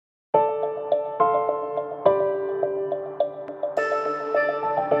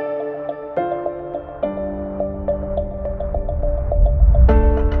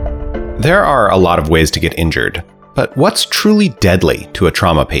There are a lot of ways to get injured, but what's truly deadly to a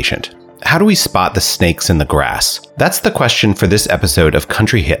trauma patient? How do we spot the snakes in the grass? That's the question for this episode of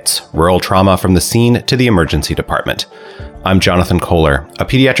Country Hits, Rural Trauma from the Scene to the Emergency Department. I'm Jonathan Kohler, a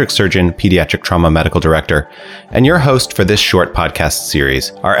pediatric surgeon, pediatric trauma medical director, and your host for this short podcast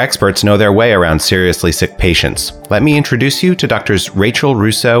series. Our experts know their way around seriously sick patients. Let me introduce you to Doctors Rachel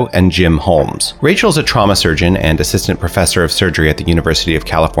Russo and Jim Holmes. Rachel's a trauma surgeon and assistant professor of surgery at the University of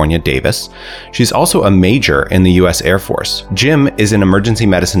California, Davis. She's also a major in the U.S. Air Force. Jim is an emergency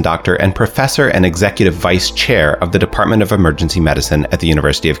medicine doctor and professor and executive vice chair of the Department of Emergency Medicine at the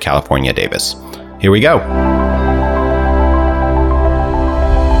University of California, Davis. Here we go.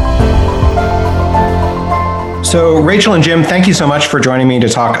 So Rachel and Jim, thank you so much for joining me to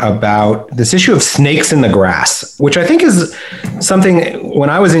talk about this issue of snakes in the grass, which I think is something when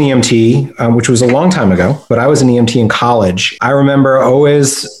I was in EMT, which was a long time ago, but I was an EMT in college. I remember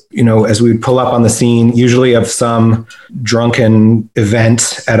always, as we would pull up on the scene, usually of some drunken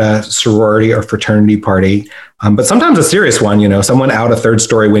event at a sorority or fraternity party, but sometimes a serious one, someone out a third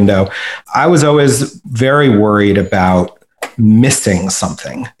story window. I was always very worried about missing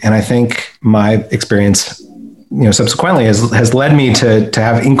something. And I think my experience subsequently has led me to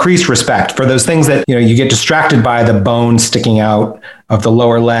have increased respect for those things that, you get distracted by the bone sticking out of the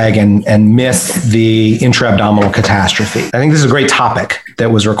lower leg and miss the intra-abdominal catastrophe. I think this is a great topic that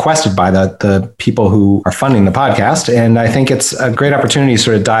was requested by the people who are funding the podcast. And I think it's a great opportunity to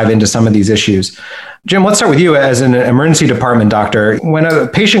sort of dive into some of these issues. Jim, let's start with you as an emergency department doctor. When a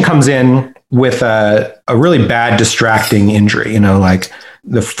patient comes in with a really bad distracting injury, like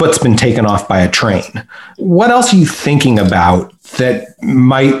the foot's been taken off by a train, what else are you thinking about that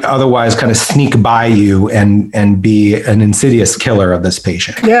might otherwise kind of sneak by you and be an insidious killer of this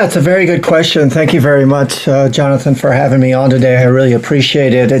patient? Yeah, it's a very good question. Thank you very much, Jonathan, for having me on today. I really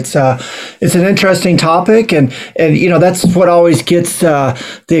appreciate it. It's an interesting topic, and that's what always gets the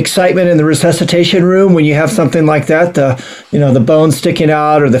excitement in the resuscitation room when you have something like that. The bone sticking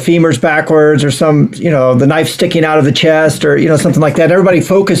out, or the femur's backwards, or the knife sticking out of the chest, or something like that. Everybody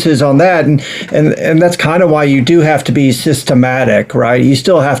focuses on that, and that's kind of why you do have to be systematic, right? You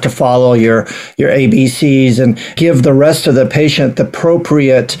still have to follow your ABCs and give the rest of the patient the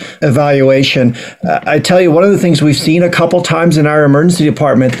appropriate evaluation. I tell you, one of the things we've seen a couple times in our emergency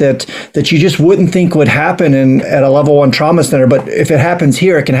department that you just wouldn't think would happen at a level 1 trauma center, but if it happens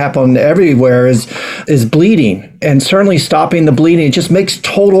here, it can happen everywhere, is bleeding. And certainly stopping the bleeding, it just makes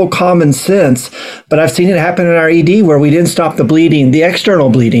total common sense. But I've seen it happen in our ED where we didn't stop the bleeding, the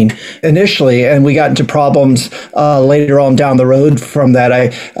external bleeding initially, and we got into problems later on down the road from that.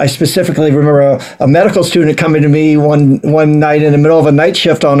 I specifically remember a medical student coming to me one night in the middle of a night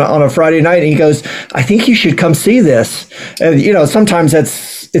shift on a Friday night, and he goes, "I think you should come see this." And sometimes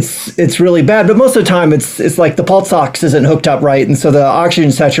it's really bad, but most of the time it's like the pulse ox isn't hooked up right, and so the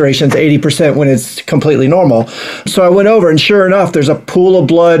oxygen saturation is 80% when it's completely normal. So I went over, and sure enough, there's a pool of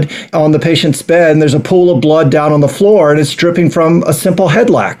blood on the patient's bed, and there's a pool of blood down on the floor, and it's dripping from a simple head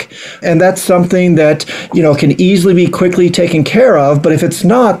lac. And that's something that can easily be quickly taken care of, but if it's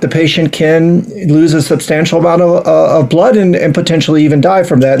not, the patient can lose a substantial amount of blood and potentially even die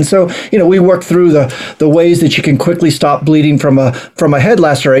from that. And so we work through the ways that you can quickly stop bleeding from a head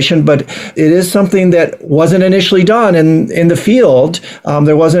laceration, but it is something that wasn't initially done in the field.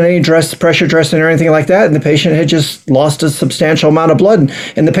 There wasn't any pressure dressing or anything like that, and the patient had just lost a substantial amount of blood,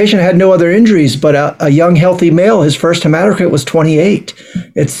 and the patient had no other injuries, but a young healthy male, his first hematocrit was 28.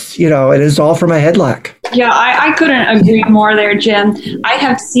 It is all from a head lac. Yeah, I couldn't agree more there, Jim. I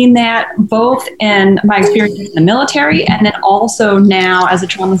have seen that both in my experience in the military and then also now as a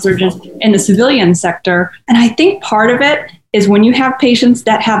trauma surgeon in the civilian sector. And I think part of it is when you have patients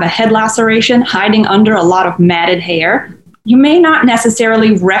that have a head laceration hiding under a lot of matted hair, you may not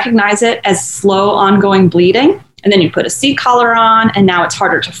necessarily recognize it as slow ongoing bleeding. And then you put a C-collar on, and now it's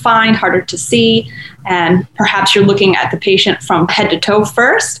harder to find, harder to see. And perhaps you're looking at the patient from head to toe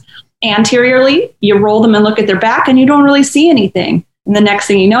first. Anteriorly, you roll them and look at their back, and you don't really see anything. And the next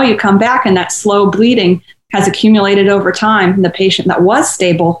thing you know, you come back, and that slow bleeding has accumulated over time, and the patient that was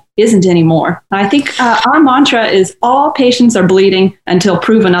stable isn't anymore. I think our mantra is all patients are bleeding until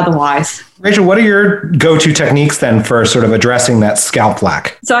proven otherwise. Rachel, what are your go-to techniques then for sort of addressing that scalp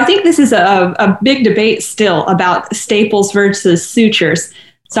lac? So I think this is a big debate still about staples versus sutures.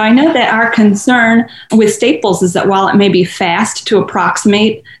 So I know that our concern with staples is that while it may be fast to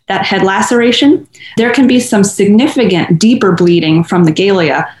approximate that head laceration, there can be some significant deeper bleeding from the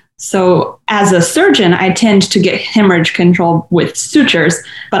galea. So as a surgeon, I tend to get hemorrhage control with sutures,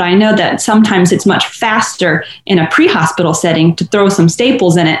 but I know that sometimes it's much faster in a pre-hospital setting to throw some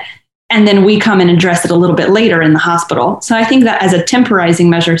staples in it and then we come and address it a little bit later in the hospital. So I think that as a temporizing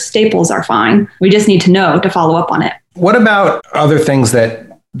measure, staples are fine. We just need to know to follow up on it. What about other things that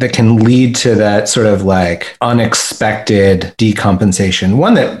can lead to that sort of like unexpected decompensation?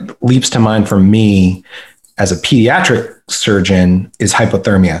 One that leaps to mind for me as a pediatric surgeon is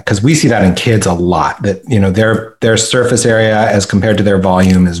hypothermia, because we see that in kids a lot, that, you know, their surface area as compared to their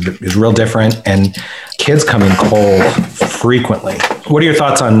volume is real different, and kids come in cold frequently. What are your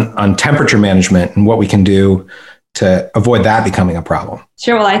thoughts on temperature management and what we can do to avoid that becoming a problem?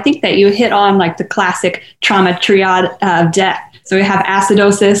 Sure. Well, I think that you hit on like the classic trauma triad of death. So we have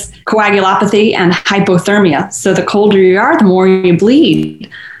acidosis, coagulopathy, and hypothermia. So the colder you are, the more you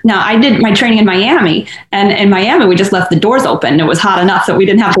bleed. Now, I did my training in Miami, and in Miami, we just left the doors open. It was hot enough that we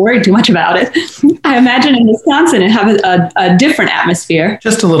didn't have to worry too much about it. I imagine in Wisconsin, it have a different atmosphere.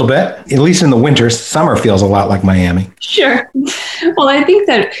 Just a little bit, at least in the winters. Summer feels a lot like Miami. Sure. Well, I think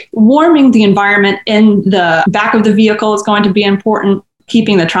that warming the environment in the back of the vehicle is going to be important.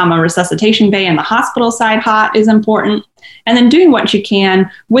 Keeping the trauma resuscitation bay and the hospital side hot is important. And then doing what you can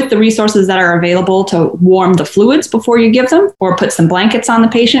with the resources that are available to warm the fluids before you give them, or put some blankets on the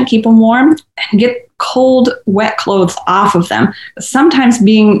patient, keep them warm, and get cold, wet clothes off of them. Sometimes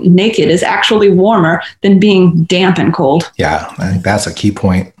being naked is actually warmer than being damp and cold. Yeah, I think that's a key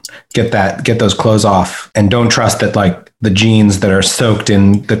point. Get those clothes off, and don't trust that like the jeans that are soaked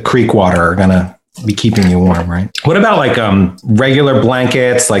in the creek water are gonna be keeping you warm, right? What about like regular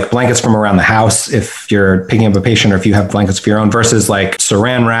blankets, like blankets from around the house if you're picking up a patient, or if you have blankets of your own, versus like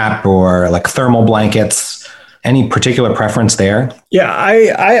saran wrap or like thermal blankets? Any particular preference there? Yeah,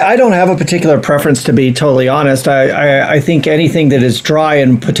 I don't have a particular preference, to be totally honest. I think anything that is dry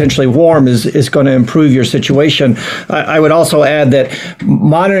and potentially warm is going to improve your situation. I would also add that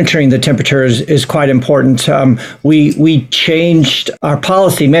monitoring the temperature is quite important. We changed our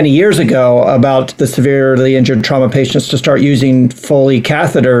policy many years ago about the severely injured trauma patients to start using Foley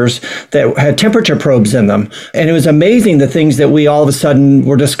catheters that had temperature probes in them. And it was amazing the things that we all of a sudden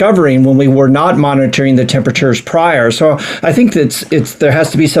were discovering when we were not monitoring the temperature prior. So I think that there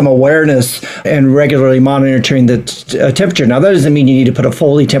has to be some awareness and regularly monitoring the temperature. Now, that doesn't mean you need to put a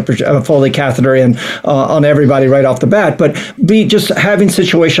Foley catheter in on everybody right off the bat, but just having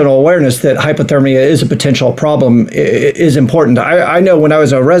situational awareness that hypothermia is a potential problem is important. I know when I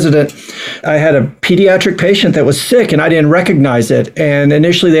was a resident, I had a pediatric patient that was sick and I didn't recognize it. And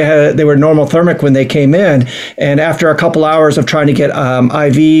initially they were normothermic when they came in. And after a couple hours of trying to get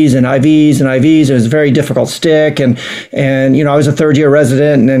IVs and IVs and IVs, it was very difficult stick, and you know, I was a third year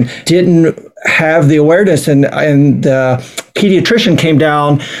resident and didn't have the awareness, and the pediatrician came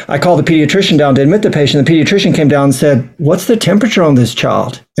down. I called the pediatrician down to admit the patient. The pediatrician came down and said, "What's the temperature on this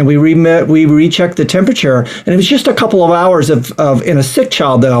child?" And we rechecked the temperature, and it was just a couple of hours of in a sick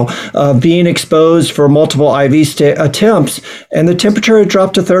child though, of being exposed for multiple IV attempts, and the temperature had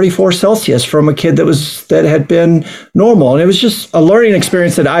dropped to 34 Celsius from a kid that had been normal. And it was just a learning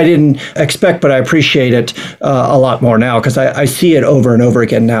experience that I didn't expect, but I appreciate it a lot more now because I see it over and over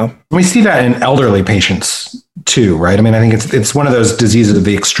again now. We see that in elderly patients too, right? I mean, I think it's one of those diseases of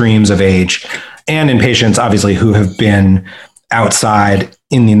the extremes of age, and in patients obviously who have been outside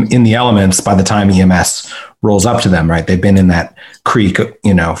in the elements by the time EMS rolls up to them, right? They've been in that creek,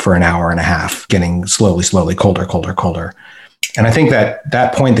 you know, for an hour and a half, getting slowly colder. And I think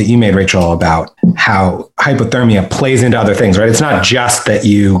that point that you made, Rachel, about how hypothermia plays into other things, right? It's not just that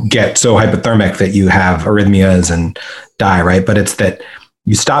you get so hypothermic that you have arrhythmias and die, right? But it's that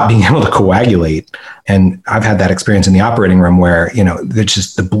you stop being able to coagulate. And I've had that experience in the operating room where, you know,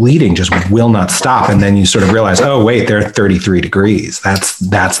 the bleeding just will not stop. And then you sort of realize, oh, wait, they're 33 degrees. That's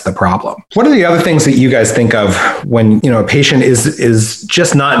the problem. What are the other things that you guys think of when, you know, a patient is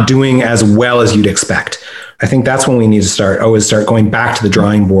just not doing as well as you'd expect? I think that's when we need to start going back to the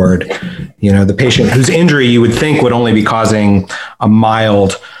drawing board. You know, the patient whose injury you would think would only be causing a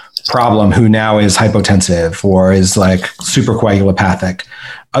mild problem, who now is hypotensive or is like supracoagulopathic.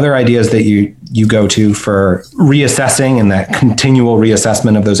 Other ideas that you go to for reassessing and that continual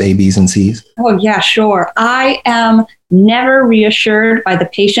reassessment of those A, Bs, and Cs? Oh, yeah, sure. I am never reassured by the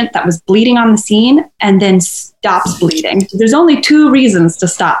patient that was bleeding on the scene and then stops bleeding. There's only two reasons to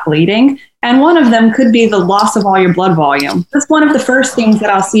stop bleeding, and one of them could be the loss of all your blood volume. That's one of the first things that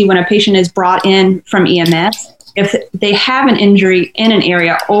I'll see when a patient is brought in from EMS. If they have an injury in an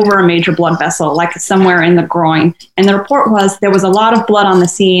area over a major blood vessel, like somewhere in the groin, and the report was there was a lot of blood on the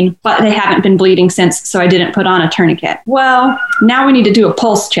scene, but they haven't been bleeding since, so I didn't put on a tourniquet. Well, now we need to do a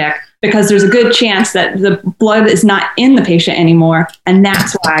pulse check. because there's a good chance that the blood is not in the patient anymore. And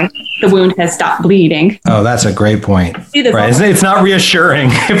that's why the wound has stopped bleeding. Oh, that's a great point. Right. It's not reassuring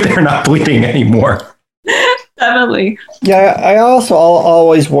if they're not bleeding anymore. Definitely. Yeah, I also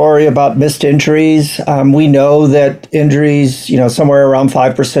always worry about missed injuries. We know that injuries, somewhere around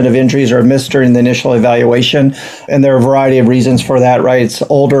 5% of injuries are missed during the initial evaluation. And there are a variety of reasons for that, right? It's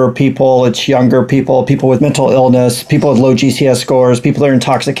older people, it's younger people, people with mental illness, people with low GCS scores, people that are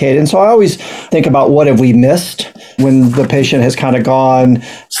intoxicated. And so I always think about what have we missed when the patient has kind of gone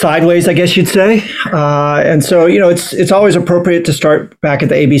sideways, I guess you'd say. And so, it's always appropriate to start back at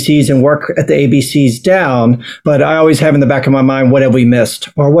the ABCs and work at the ABCs down. But I always have in the back of my mind, what have we missed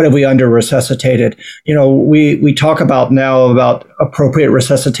or what have we under resuscitated? We talk about now about appropriate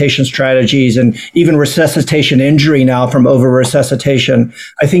resuscitation strategies and even resuscitation injury now from over resuscitation.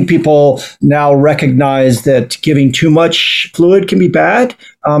 I think people now recognize that giving too much fluid can be bad.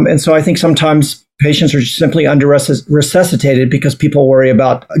 And so I think sometimes patients are simply under resuscitated because people worry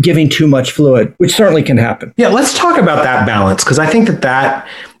about giving too much fluid, which certainly can happen. Yeah, let's talk about that balance, because I think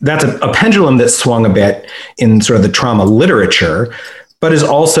that's a pendulum that swung a bit in sort of the trauma literature, but is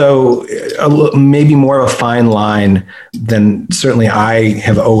also maybe more of a fine line than certainly I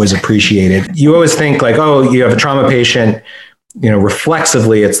have always appreciated. You always think like, oh, you have a trauma patient,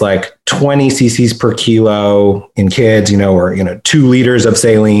 reflexively, it's like 20 cc's per kilo in kids, or 2 liters of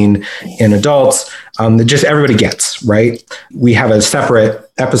saline in adults. That just everybody gets, right? We have a separate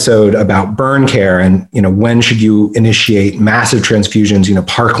episode about burn care and, when should you initiate massive transfusions,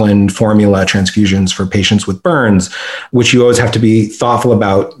 Parkland formula transfusions for patients with burns, which you always have to be thoughtful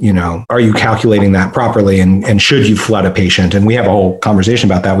about, are you calculating that properly and should you flood a patient? And we have a whole conversation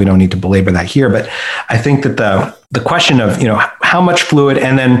about that. We don't need to belabor that here, but I think that the question of, how much fluid,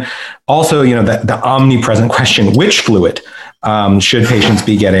 and then also, the omnipresent question, which fluid should patients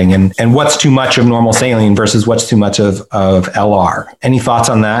be getting, and what's too much of normal saline versus what's too much of LR? Any thoughts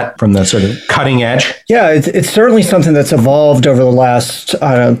on that from the sort of cutting edge? Yeah, it's certainly something that's evolved over the last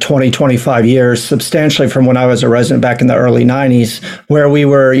 20, 25 years, substantially from when I was a resident back in the early 90s, where we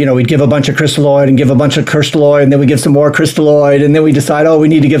were, we'd give a bunch of crystalloid and give a bunch of crystalloid, and then we give some more crystalloid, and then we decide, we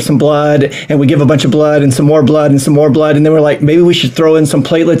need to give some blood, and we give a bunch of blood and some more blood and some more blood, and then we're like, maybe we should throw in some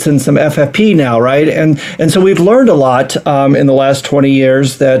platelets and some FFP now, right? And so we've learned a lot in the last 20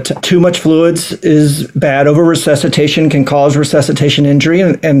 years that too much fluids is bad. Over resuscitation can cause resuscitation injury.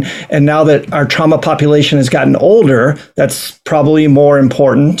 And now that our trauma population has gotten older, that's probably more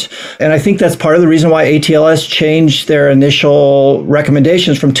important. And I think that's part of the reason why ATLS changed their initial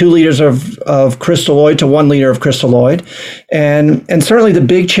recommendations from 2 liters of crystalloid to 1 liter of crystalloid. And certainly the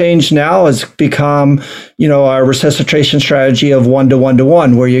big change now has become, our resuscitation strategy of 1 to 1 to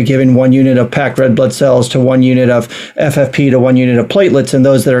 1, where you're giving 1 unit of packed red blood cells to 1 unit of FFP to 1 unit of platelets, and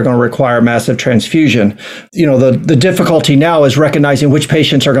those that are going to require massive transfusion. The difficulty now is recognizing which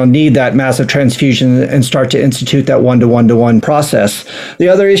patients are going to need that massive transfusion and start to institute that 1 to 1 to 1 process. The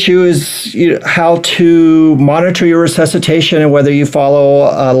other issue is how to monitor your resuscitation and whether you follow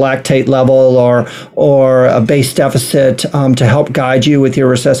a lactate level or a base deficit to help guide you with your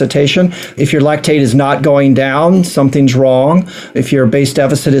resuscitation. If your lactate is not going down, something's wrong. If your base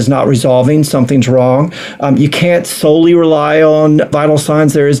deficit is not resolving, something's wrong. You can't solely rely on vital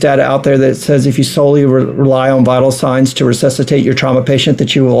signs. There is data out there that says if you solely rely on vital signs to resuscitate your trauma patient,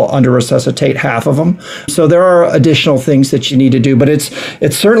 that you will under-resuscitate half of them. So there are additional things that you need to do, but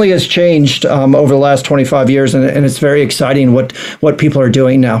it certainly has changed over the last 25 years, and it's very exciting what people are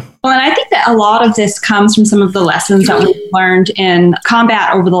doing now. Well, and I think that a lot of this comes from some of the lessons that we've learned in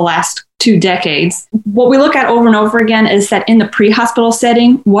combat over the last 2 decades. What we look at over and over again is that in the pre-hospital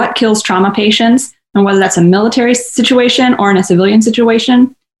setting, what kills trauma patients, and whether that's a military situation or in a civilian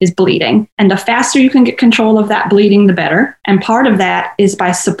situation, is bleeding. And the faster you can get control of that bleeding, the better. And part of that is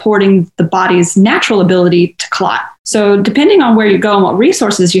by supporting the body's natural ability to clot. So depending on where you go and what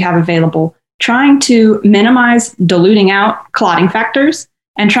resources you have available, trying to minimize diluting out clotting factors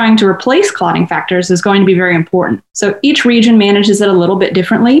and trying to replace clotting factors is going to be very important. So each region manages it a little bit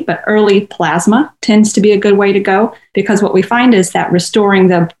differently, but early plasma tends to be a good way to go, because what we find is that restoring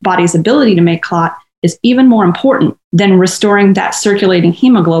the body's ability to make clot is even more important than restoring that circulating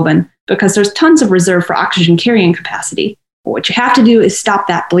hemoglobin, because there's tons of reserve for oxygen carrying capacity. But what you have to do is stop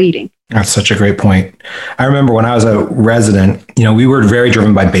that bleeding. That's such a great point. I remember when I was a resident, we were very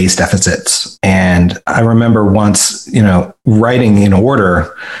driven by base deficits. And I remember once, writing in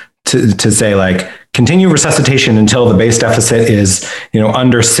order to say like, continue resuscitation until the base deficit is,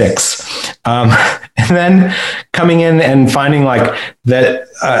 under 6. And then coming in and finding like that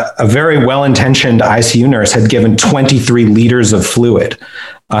a very well-intentioned ICU nurse had given 23 liters of fluid.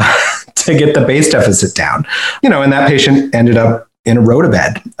 to get the base deficit down. And that patient ended up in a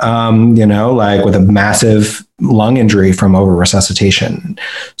rotabed, like with a massive lung injury from over resuscitation.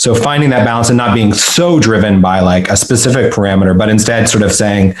 So finding that balance and not being so driven by like a specific parameter, but instead sort of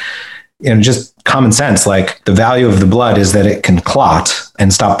saying, just common sense, like the value of the blood is that it can clot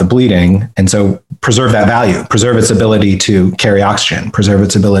and stop the bleeding. And so preserve that value, preserve its ability to carry oxygen, preserve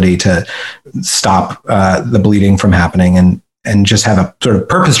its ability to stop the bleeding from happening, and just have a sort of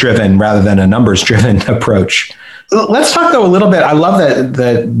purpose-driven rather than a numbers-driven approach. Let's talk though a little bit. I love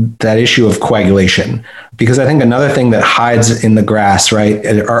that issue of coagulation, because I think another thing that hides in the grass, right,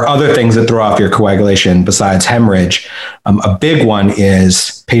 are other things that throw off your coagulation besides hemorrhage. A big one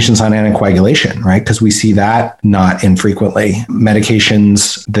is patients on anticoagulation, right? Because we see that not infrequently.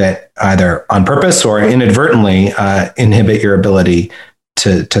 Medications that either on purpose or inadvertently inhibit your ability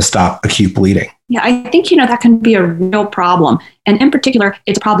to stop acute bleeding. Yeah, I think, that can be a real problem. And in particular,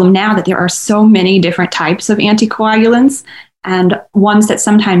 it's a problem now that there are so many different types of anticoagulants, and ones that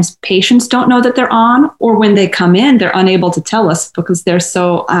sometimes patients don't know that they're on, or when they come in, they're unable to tell us because they're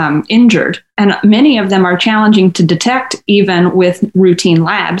so injured. And many of them are challenging to detect even with routine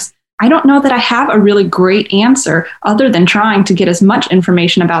labs. I don't know that I have a really great answer other than trying to get as much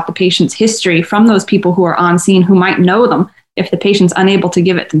information about the patient's history from those people who are on scene who might know them if the patient's unable to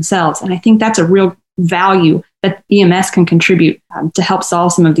give it themselves. And I think that's a real value that EMS can contribute to help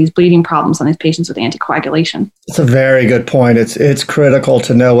solve some of these bleeding problems on these patients with anticoagulation. It's a very good point. It's critical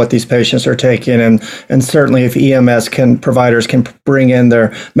to know what these patients are taking, and certainly if EMS providers can bring in their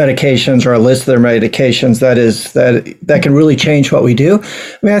medications or a list of their medications, that can really change what we do.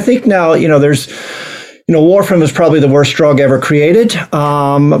 I mean, I think now there's. Warfarin is probably the worst drug ever created,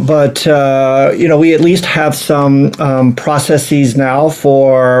 but we at least have some processes now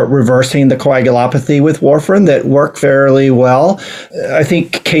for reversing the coagulopathy with warfarin that work fairly well. I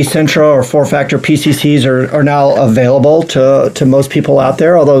think Kcentra or 4-factor PCCs are now available to most people out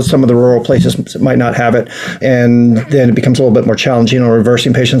there, although some of the rural places might not have it, and then it becomes a little bit more challenging on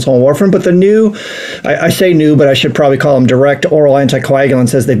reversing patients on warfarin. But the new, I say new, but I should probably call them direct oral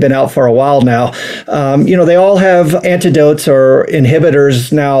anticoagulants, as they've been out for a while now. They all have antidotes or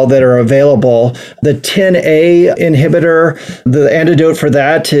inhibitors now that are available. The 10A inhibitor, the antidote for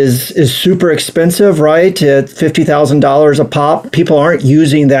that is super expensive, right? At $50,000 a pop. People aren't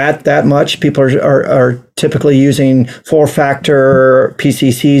using that much. People are typically using 4-factor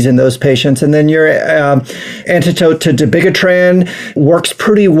PCCs in those patients. And then your antidote to dabigatran works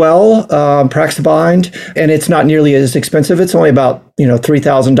pretty well, Praxibine, and it's not nearly as expensive. It's only about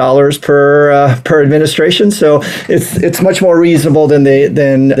 $3,000 per administration, so it's much more reasonable than the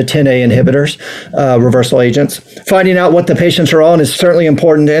 10A inhibitors, reversal agents. Finding out what the patients are on is certainly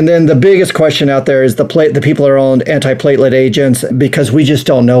important, and then the biggest question out there is the people that are on antiplatelet agents, because we just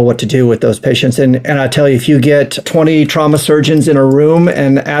don't know what to do with those patients. And I tell you, if you get 20 trauma surgeons in a room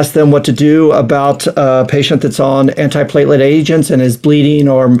and ask them what to do about a patient that's on antiplatelet agents and is bleeding,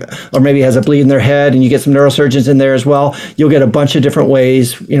 or maybe has a bleed in their head, and you get some neurosurgeons in there as well, you'll get a bunch of different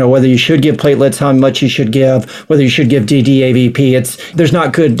ways, whether you should give platelets, how much you should give, whether you should give DDAVP. There's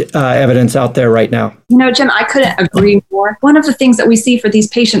not good evidence out there right now. Jim, I couldn't agree more. One of the things that we see for these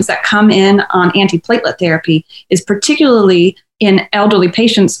patients that come in on antiplatelet therapy is particularly in elderly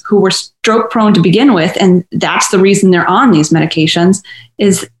patients who were stroke prone to begin with, and that's the reason they're on these medications,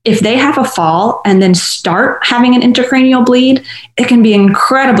 is if they have a fall and then start having an intracranial bleed, it can be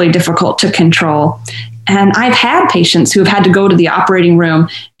incredibly difficult to control. And I've had patients who have had to go to the operating room,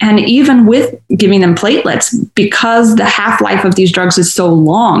 and even with giving them platelets, because the half-life of these drugs is so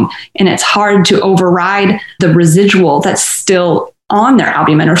long and it's hard to override the residual that's still on their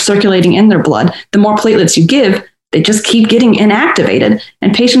albumin or circulating in their blood, the more platelets you give, they just keep getting inactivated.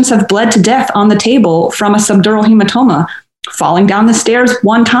 And patients have bled to death on the table from a subdural hematoma, falling down the stairs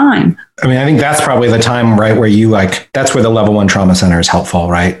one time. I mean, I think that's probably the time, right, where that's where the level 1 trauma center is helpful,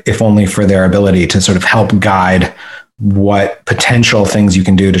 right? If only for their ability to sort of help guide what potential things you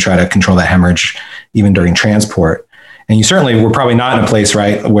can do to try to control that hemorrhage, even during transport. And we're probably not in a place,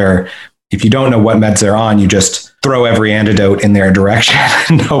 right, where if you don't know what meds they're on, you just throw every antidote in their direction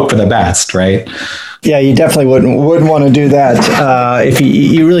and hope for the best, right? Yeah, you definitely wouldn't want to do that if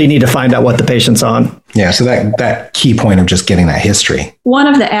you really need to find out what the patient's on. Yeah, so that key point of just getting that history. One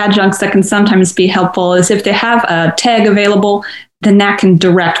of the adjuncts that can sometimes be helpful is if they have a TEG available, then that can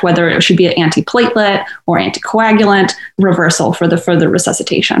direct whether it should be an antiplatelet or anticoagulant reversal for the further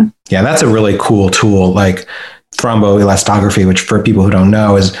resuscitation. Yeah, that's a really cool tool. Like, thromboelastography, which for people who don't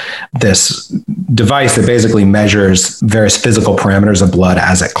know is this device that basically measures various physical parameters of blood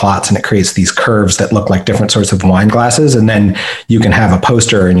as it clots, and it creates these curves that look like different sorts of wine glasses. And then you can have a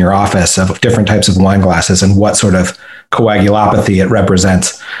poster in your office of different types of wine glasses and what sort of coagulopathy it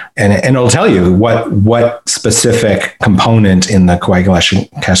represents. And it'll tell you what specific component in the coagulation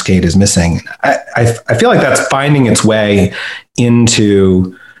cascade is missing. I feel like that's finding its way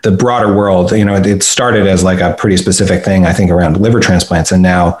into the broader world. It started as like a pretty specific thing, I think, around liver transplants. And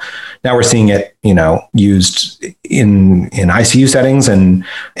now we're seeing it, used in ICU settings and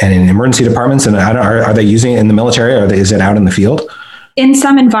in emergency departments. And are they using it in the military, or is it out in the field? In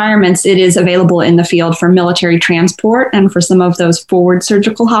some environments, it is available in the field for military transport and for some of those forward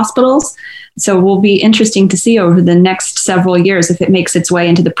surgical hospitals. So it will be interesting to see over the next several years if it makes its way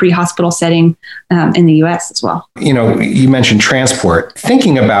into the pre-hospital setting in the U.S. as well. You mentioned transport.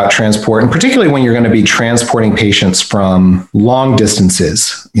 Thinking about transport, and particularly when you're going to be transporting patients from long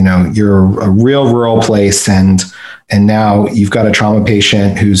distances, you're a real rural place, and now you've got a trauma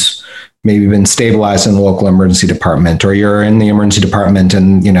patient who's maybe been stabilized in the local emergency department, or you're in the emergency department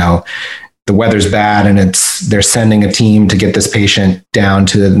and, the weather's bad and they're sending a team to get this patient down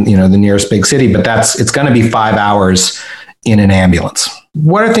to, the nearest big city, but it's going to be 5 hours in an ambulance.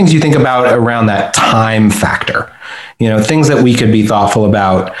 What are things you think about around that time factor? Things that we could be thoughtful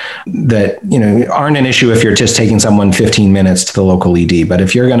about that, aren't an issue if you're just taking someone 15 minutes to the local ED. But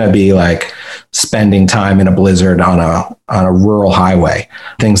if you're going to be like spending time in a blizzard on a rural highway,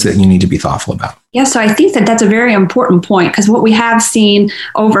 things that you need to be thoughtful about. Yeah, so I think that that's a very important point, because what we have seen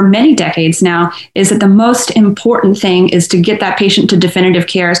over many decades now is that the most important thing is to get that patient to definitive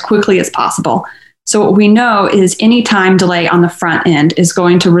care as quickly as possible. So what we know is any time delay on the front end is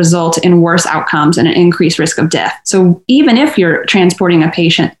going to result in worse outcomes and an increased risk of death. So even if you're transporting a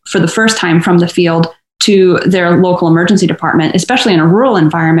patient for the first time from the field to their local emergency department, especially in a rural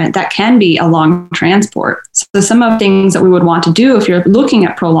environment, that can be a long transport. So some of the things that we would want to do if you're looking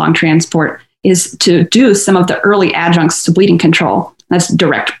at prolonged transport is to do some of the early adjuncts to bleeding control. That's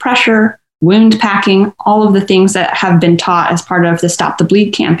direct pressure, wound packing, all of the things that have been taught as part of the Stop the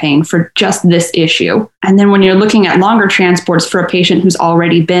Bleed campaign for just this issue. And then when you're looking at longer transports for a patient who's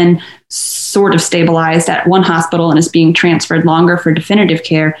already been sort of stabilized at one hospital and is being transferred longer for definitive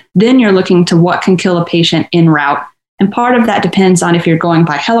care, then you're looking to what can kill a patient en route. And part of that depends on if you're going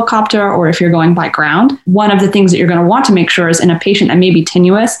by helicopter or if you're going by ground. One of the things that you're going to want to make sure is in a patient that may be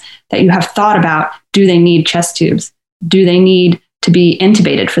tenuous, that you have thought about, do they need chest tubes? Do they need to be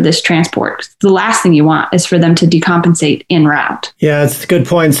intubated for this transport? The last thing you want is for them to decompensate en route. Yeah, it's good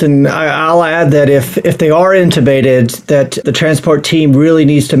points. And I'll add that if they are intubated, that the transport team really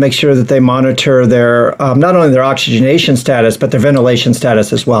needs to make sure that they monitor their, not only their oxygenation status, but their ventilation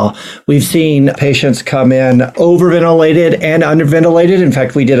status as well. We've seen patients come in overventilated and underventilated. In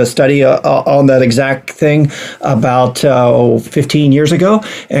fact, we did a study on that exact thing about 15 years ago.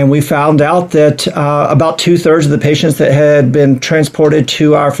 And we found out that about 2/3 of the patients that had been transported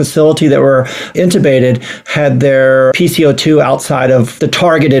to our facility that were intubated had their PCO2 outside of the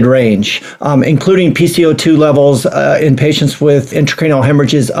targeted range, including PCO2 levels in patients with intracranial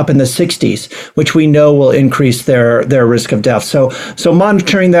hemorrhages up in the 60s, which we know will increase their risk of death. So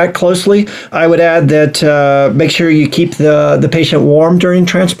monitoring that closely. I would add that make sure you keep the patient warm during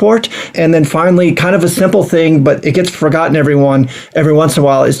transport. And then finally, kind of a simple thing, but it gets forgotten every once in a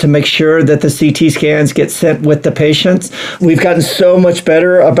while, is to make sure that the CT scans get sent with the patients. We've gotten so much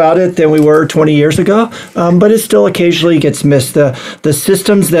better about it than we were 20 years ago, but it still occasionally gets missed. The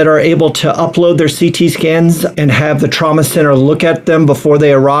systems that are able to upload their CT scans and have the trauma center look at them before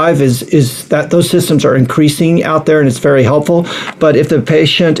they arrive is that those systems are increasing out there, and it's very helpful. But if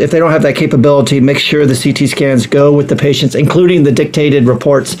they don't have that capability, make sure the CT scans go with the patients, including the dictated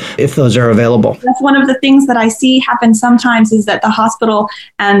reports if those are available. That's one of the things that I see happen sometimes, is that the hospital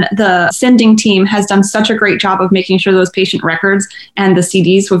and the sending team has done such a great job of making sure those patient records and the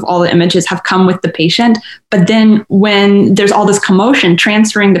CDs with all the images have come with the patient. But then when there's all this commotion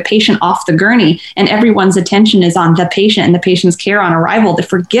transferring the patient off the gurney and everyone's attention is on the patient and the patient's care on arrival, they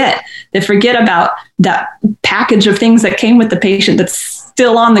forget about that package of things that came with the patient that's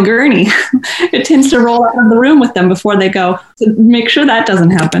still on the gurney. It tends to roll out of the room with them before they go. So make sure that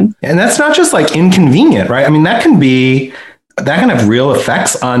doesn't happen. And that's not just like inconvenient, right? I mean, that can have real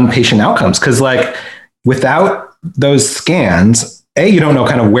effects on patient outcomes, because like without those scans, you don't know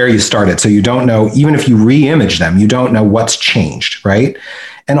kind of where you started. So you don't know, even if you re-image them, you don't know what's changed, right?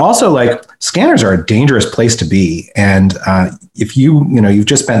 And also, like, scanners are a dangerous place to be. And if you've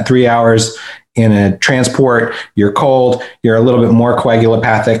just spent 3 hours in a transport, you're cold, you're a little bit more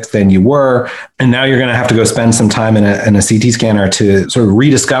coagulopathic than you were. And now you're going to have to go spend some time in a CT scanner to sort of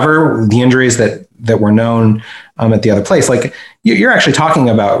rediscover the injuries that were known at the other place. Like you're actually talking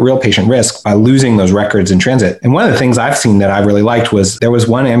about real patient risk by losing those records in transit. And one of the things I've seen that I really liked was there was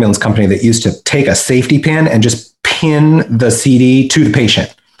one ambulance company that used to take a safety pin and just pin the CD to the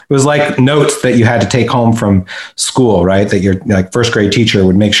patient. It was like notes that you had to take home from school, right? That your like first grade teacher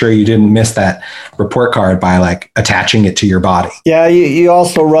would make sure you didn't miss that report card by like attaching it to your body. Yeah, you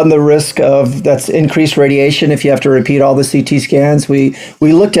also run the risk of that's increased radiation if you have to repeat all the CT scans. We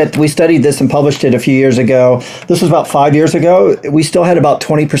studied this and published it a few years ago. This was about 5 years ago. We still had about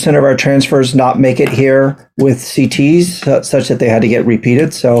 20% of our transfers not make it here with CTs, such that they had to get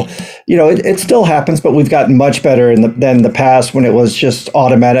repeated. So, it still happens, but we've gotten much better than the past when it was just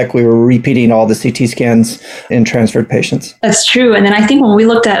automatic. We were repeating all the CT scans in transferred patients. That's true. And then I think when we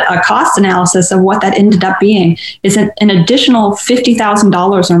looked at a cost analysis of what that ended up being is an additional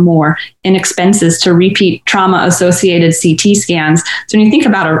 $50,000 or more in expenses to repeat trauma-associated CT scans. So when you think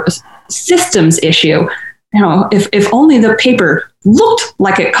about a systems issue, if only the paper looked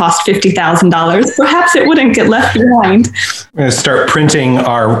like it cost $50,000, perhaps it wouldn't get left behind. We're going to start printing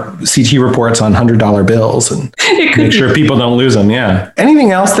our CT reports on $100 bills and make sure people don't lose them. Yeah.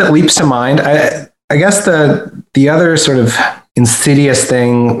 Anything else that leaps to mind? I guess the other sort of insidious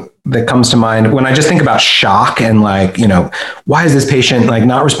thing that comes to mind when I just think about shock and why is this patient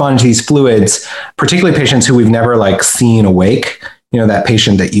not responding to these fluids, particularly patients who we've never seen awake. That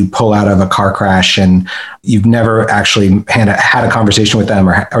patient that you pull out of a car crash and you've never actually had a conversation with them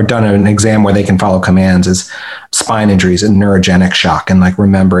or done an exam where they can follow commands is spine injuries and neurogenic shock and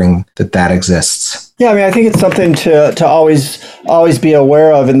remembering that exists. Yeah, I mean, I think it's something to always be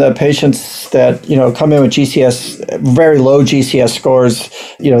aware of in the patients that, come in with GCS, very low GCS scores.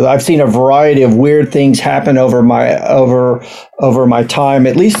 I've seen a variety of weird things happen over my time.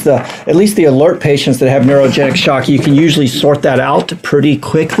 At least the alert patients that have neurogenic shock, you can usually sort that out pretty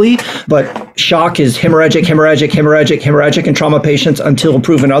quickly. But shock is hemorrhagic in trauma patients until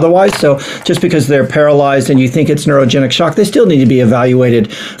proven otherwise. So just because they're paralyzed and you think it's neurogenic shock, they still need to be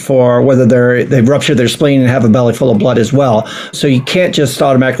evaluated for whether they've ruptured their spleen and have a belly full of blood as well. So you can't just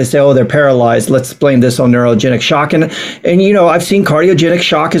automatically say, oh, they're paralyzed, let's blame this on neurogenic shock. And I've seen cardiogenic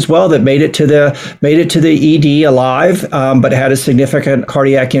shock as well that made it to the ED alive, but had a significant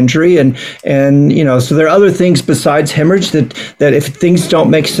cardiac injury. And so there are other things besides hemorrhage that if things don't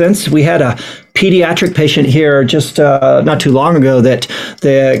make sense. We had a pediatric patient here just not too long ago that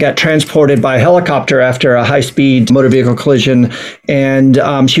they got transported by helicopter after a high-speed motor vehicle collision, and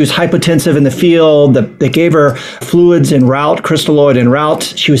she was hypotensive in the field. They gave her fluids en route, crystalloid en route.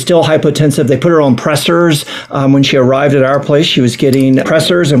 She was still hypotensive. They put her on pressors. When she arrived at our place, she was getting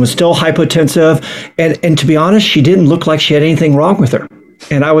pressors and was still hypotensive. And to be honest, she didn't look like she had anything wrong with her.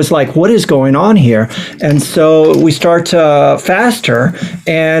 And I was like, what is going on here? And so we start to fast her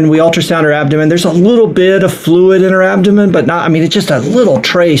and we ultrasound her abdomen. There's a little bit of fluid in her abdomen, but it's just a little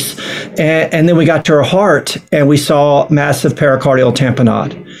trace. And then we got to her heart and we saw massive pericardial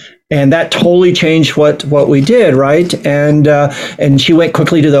tamponade. And that totally changed what we did, right? And she went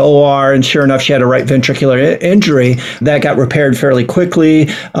quickly to the OR, and sure enough, she had a right ventricular injury that got repaired fairly quickly,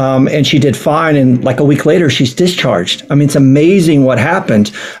 and she did fine. And a week later, she's discharged. I mean, it's amazing what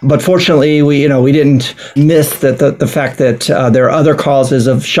happened. But fortunately, we didn't miss the fact that there are other causes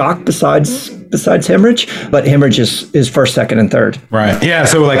of shock besides hemorrhage, but hemorrhage is first, second, and third. Right. Yeah.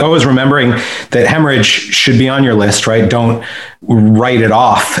 So always remembering that hemorrhage should be on your list, right? Don't write it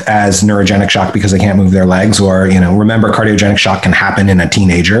off as neurogenic shock because they can't move their legs, or, remember cardiogenic shock can happen in a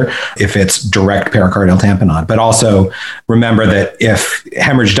teenager if it's direct pericardial tamponade. But also remember that if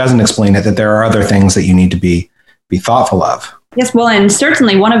hemorrhage doesn't explain it, that there are other things that you need to be thoughtful of. Yes, well, and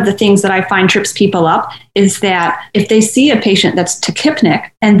certainly one of the things that I find trips people up is that if they see a patient that's tachypnic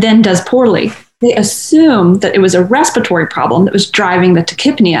and then does poorly, they assume that it was a respiratory problem that was driving the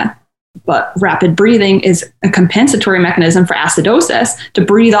tachypnea. But rapid breathing is a compensatory mechanism for acidosis to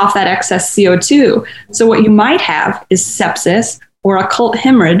breathe off that excess CO2. So what you might have is sepsis or occult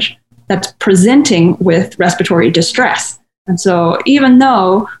hemorrhage that's presenting with respiratory distress. And so even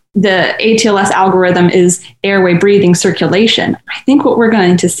though the ATLS algorithm is airway, breathing, circulation, I think what we're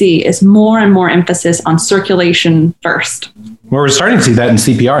going to see is more and more emphasis on circulation first. Well, we're starting to see that in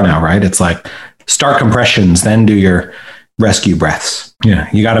CPR now, right? It's start compressions, then do your rescue breaths. Yeah,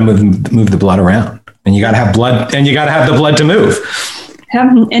 you got to move the blood around, and you got to have blood, and you got to have the blood to move.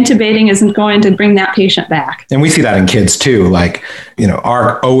 Intubating isn't going to bring that patient back. And we see that in kids too. Like,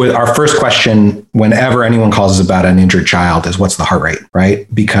 our first question whenever anyone calls us about an injured child is, what's the heart rate, right?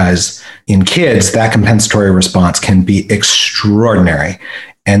 Because in kids, that compensatory response can be extraordinary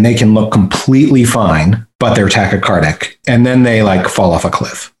and they can look completely fine, but they're tachycardic and then they like fall off a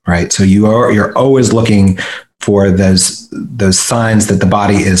cliff, right? So you're always looking for those signs that the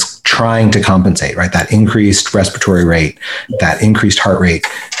body is trying to compensate, right? That increased respiratory rate, that increased heart rate,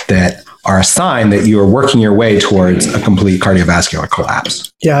 that are a sign that you are working your way towards a complete cardiovascular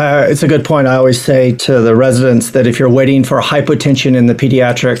collapse. Yeah, it's a good point. I always say to the residents that if you're waiting for hypotension in the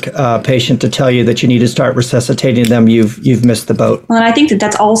pediatric patient to tell you that you need to start resuscitating them, you've missed the boat. Well, and I think that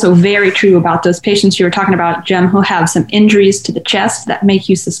that's also very true about those patients you were talking about, Jim, who have some injuries to the chest that make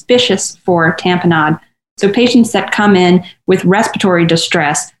you suspicious for tamponade. So patients that come in with respiratory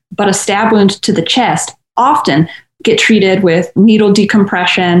distress, but a stab wound to the chest often get treated with needle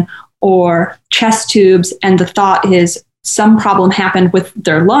decompression or chest tubes. And the thought is some problem happened with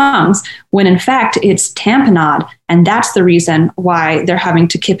their lungs, when in fact it's tamponade. And that's the reason why they're having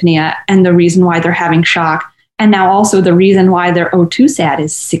tachypnea and the reason why they're having shock. And now also the reason why their O2 sat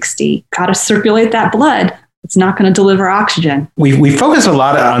is 60. Got to circulate that blood. It's not going to deliver oxygen. We focus a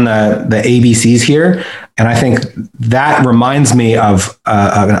lot on the ABCs here. And I think that reminds me of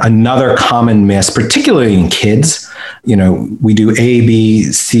another common miss, particularly in kids. We do A, B,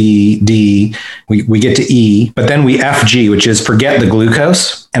 C, D, we get to E, but then we F, G, which is forget the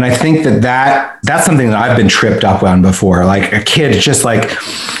glucose. And I think that's something that I've been tripped up on before. Like a kid, just like,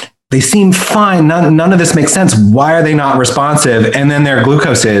 they seem fine. None of this makes sense. Why are they not responsive? And then their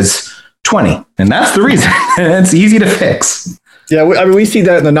glucose is 20. And that's the reason. It's easy to fix. Yeah, we see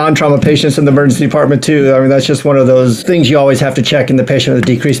that in the non-trauma patients in the emergency department too. I mean, that's just one of those things you always have to check in the patient with a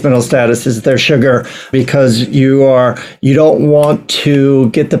decreased mental status is their sugar, because you don't want to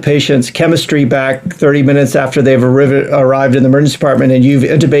get the patient's chemistry back 30 minutes after they've arrived in the emergency department and you've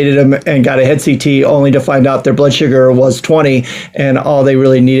intubated them and got a head CT only to find out their blood sugar was 20 and all they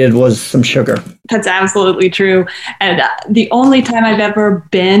really needed was some sugar. That's absolutely true. And the only time I've ever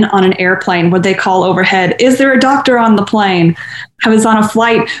been on an airplane where they call overhead, is there a doctor on the plane? I was on a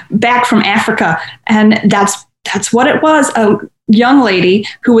flight back from Africa, and that's what it was. A young lady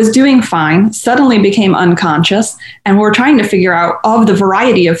who was doing fine suddenly became unconscious, and we're trying to figure out, of the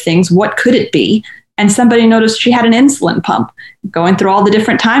variety of things, what could it be? And somebody noticed she had an insulin pump. Going through all the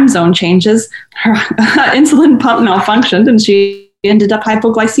different time zone changes, her insulin pump malfunctioned, and she ended up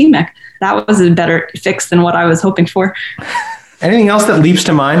hypoglycemic. That was a better fix than what I was hoping for. Anything else that leaps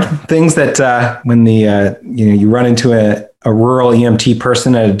to mind? Things that when you run into a rural EMT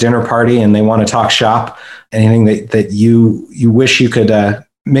person at a dinner party and they want to talk shop, anything that you wish you could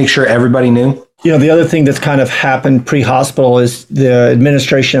make sure everybody knew? The other thing that's kind of happened pre-hospital is the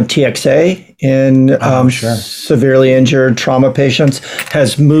administration of TXA in severely injured trauma patients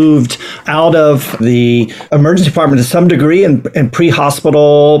has moved out of the emergency department to some degree, and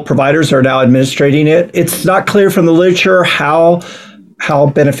pre-hospital providers are now administrating it. It's not clear from the literature how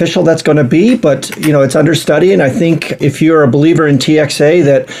beneficial that's going to be, but it's under study. And I think if you're a believer in TXA,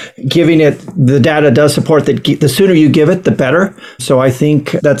 that giving it, the data does support that the sooner you give it, the better. So I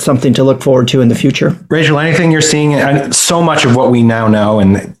think that's something to look forward to in the future. Rachel, anything you're seeing? So much of what we now know,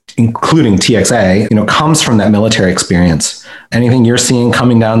 and including TXA, comes from that military experience. Anything you're seeing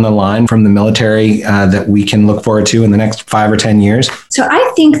coming down the line from the military that we can look forward to in the next 5 or 10 years? So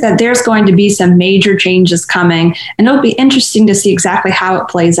I think that there's going to be some major changes coming, and it'll be interesting to see exactly how it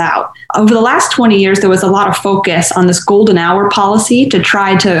plays out. Over the last 20 years, there was a lot of focus on this golden hour policy to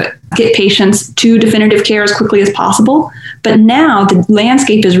try to get patients to definitive care as quickly as possible. But now the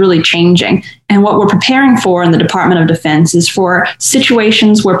landscape is really changing. And what we're preparing for in the Department of Defense is for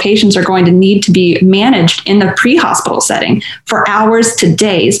situations where patients are going to need to be managed in the pre-hospital setting for hours to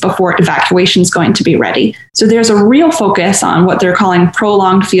days before evacuation is going to be ready. So there's a real focus on what they're calling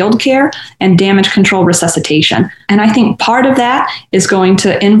prolonged field care and damage control resuscitation. And I think part of that is going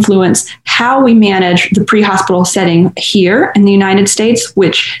to influence how we manage the pre-hospital setting here in the United States,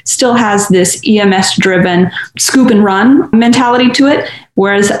 which still has this EMS-driven scoop and run mentality to it.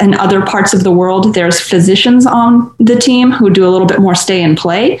 Whereas in other parts of the world, there's physicians on the team who do a little bit more stay and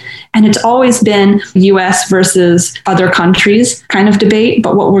play. And it's always been US versus other countries kind of debate.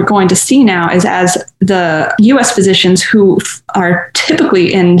 But what we're going to see now is as the US physicians who are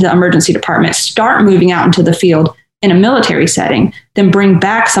typically in the emergency department start moving out into the field in a military setting, then bring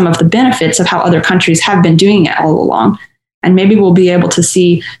back some of the benefits of how other countries have been doing it all along. And maybe we'll be able to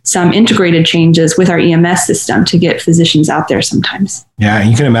see some integrated changes with our EMS system to get physicians out there sometimes. Yeah,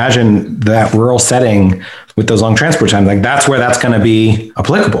 you can imagine that rural setting with those long transport times, like that's where that's going to be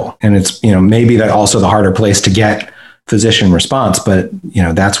applicable. And it's, maybe that also the harder place to get physician response, but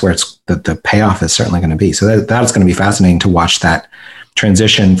that's where it's the payoff is certainly going to be. So that's going to be fascinating to watch that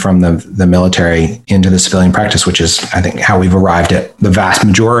transition from the military into the civilian practice, which is, I think, how we've arrived at the vast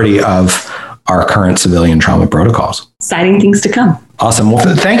majority of our current civilian trauma protocols. Exciting things to come. Awesome.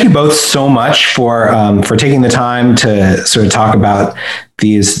 Well, thank you both so much for taking the time to sort of talk about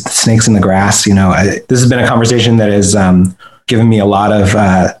these snakes in the grass. This has been a conversation that has given me a lot of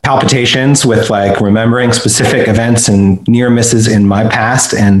palpitations with remembering specific events and near misses in my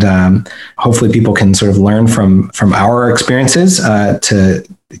past. And hopefully people can sort of learn from our experiences to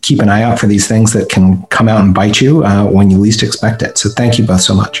keep an eye out for these things that can come out and bite you when you least expect it. So thank you both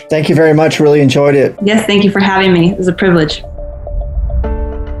so much. Thank you very much. Really enjoyed it. Yes, thank you for having me. It was a privilege.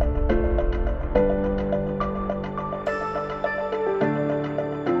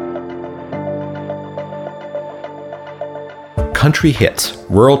 Country Hits,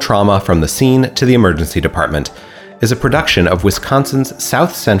 Rural Trauma from the Scene to the Emergency Department, is a production of Wisconsin's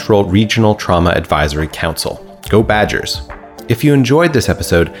South Central Regional Trauma Advisory Council. Go Badgers! If you enjoyed this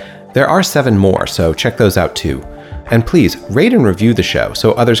episode, there are 7 more, so check those out too. And please, rate and review the show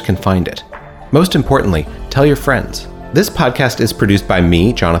so others can find it. Most importantly, tell your friends. This podcast is produced by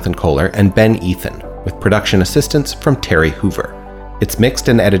me, Jonathan Kohler, and Ben Ethan, with production assistance from Terry Hoover. It's mixed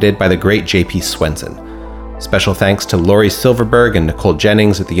and edited by the great J.P. Swenson. Special thanks to Lori Silverberg and Nicole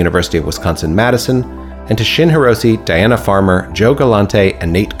Jennings at the University of Wisconsin-Madison, and to Shin Hiroshi, Diana Farmer, Joe Galante,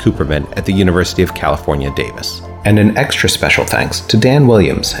 and Nate Cooperman at the University of California, Davis. And an extra special thanks to Dan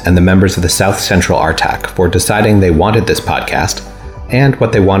Williams and the members of the South Central RTAC for deciding they wanted this podcast and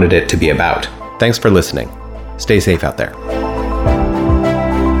what they wanted it to be about. Thanks for listening. Stay safe out there.